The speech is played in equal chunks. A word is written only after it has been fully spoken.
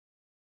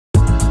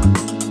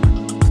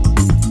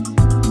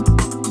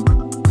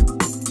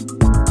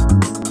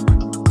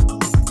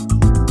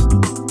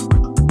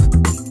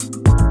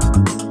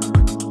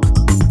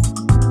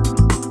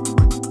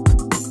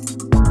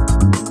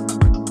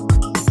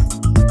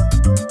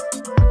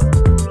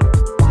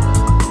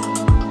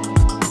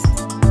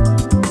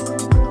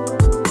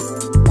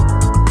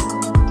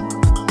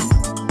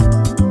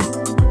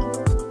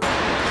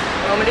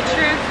Moment of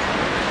truth.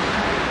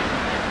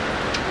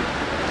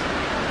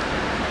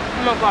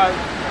 Oh my god.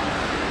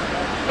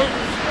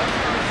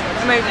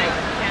 Amazing.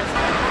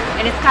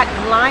 And it's got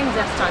lime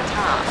zest on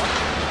top.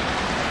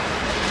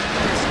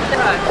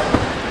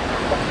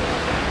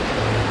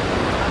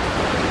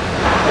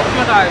 Oh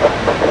my god.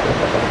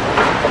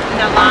 And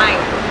the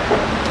lime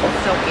is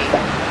silky.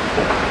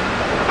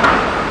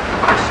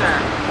 For sure.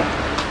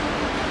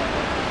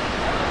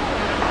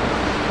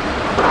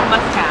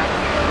 Must have.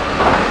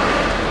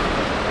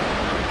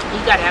 You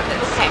gotta have this.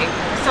 Okay,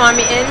 so I'm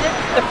in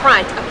the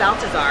front of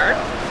Balthazar,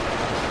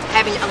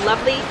 having a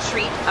lovely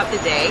treat of the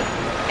day,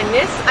 and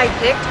this I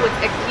picked with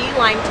a key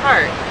lime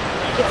tart.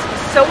 It's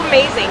so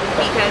amazing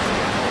because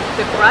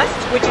the crust,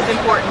 which is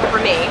important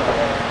for me,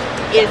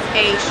 is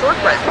a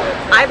shortbread.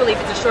 I believe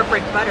it's a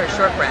shortbread butter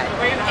shortbread,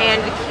 and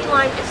the key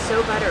lime is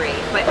so buttery,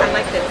 but I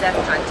like the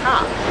zest on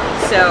top.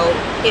 So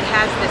it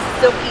has this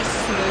silky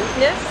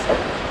smoothness,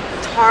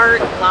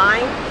 tart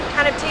lime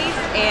kind of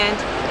taste, and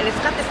it's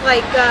got this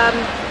like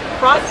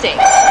frosting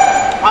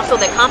also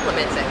that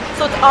complements it.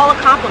 So it's all a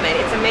compliment.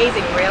 It's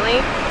amazing, really.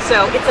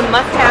 So it's a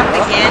must-have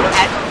again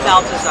at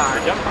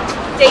Balthazar.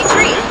 Day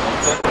treat.